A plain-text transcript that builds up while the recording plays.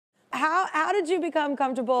how did you become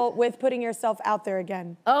comfortable with putting yourself out there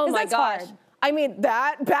again? Oh my gosh. Hard. I mean,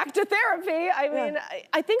 back to therapy. I mean,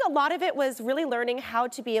 I think a lot of it was really learning how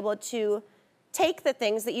to be able to take the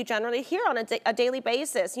things that you generally hear on a daily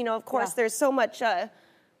basis. You know, of course, there's so much,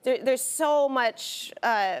 there's so much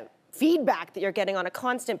feedback that you're getting on a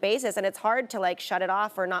constant basis, and it's hard to like shut it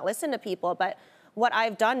off or not listen to people. But what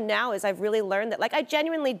I've done now is I've really learned that, like, I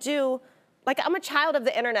genuinely do, like, I'm a child of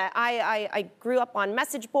the internet. I grew up on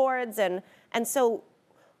message boards, and so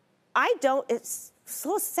I don't, it's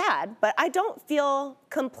so sad, but I don't feel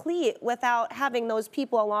complete without having those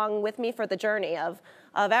people along with me for the journey of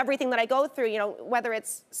everything that I go through, you know, whether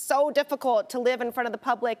it's so difficult to live in front of the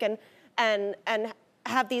public and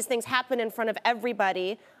have these things happen in front of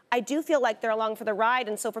everybody. I do feel like they're along for the ride,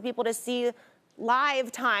 and so for people to see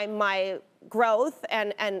live time my growth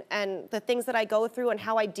and the things that I go through and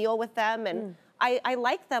how I deal with them, and I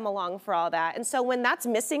like them along for all that. And so when that's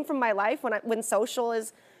missing from my life, when social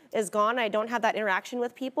is gone, I don't have that interaction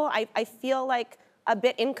with people, I feel like a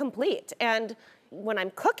bit incomplete. And when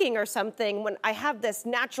I'm cooking or something, when I have this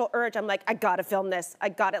natural urge, I'm like, I gotta film this, I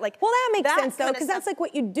got it. Like, well, that makes sense though, because that's like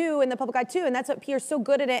what you do in the public eye too, and that's what Pierre's so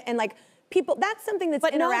good at it, and like people, that's something that's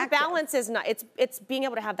interactive. But no, balance is not, it's being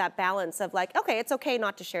able to have that balance of like, okay, it's okay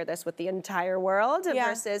not to share this with the entire world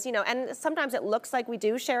versus, you know, and sometimes it looks like we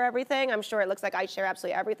do share everything. I'm sure it looks like I share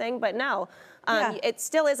absolutely everything, but no, it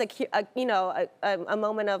still is a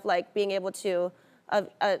moment of like being able to,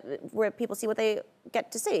 where people see what they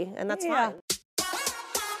get to see, and that's fine.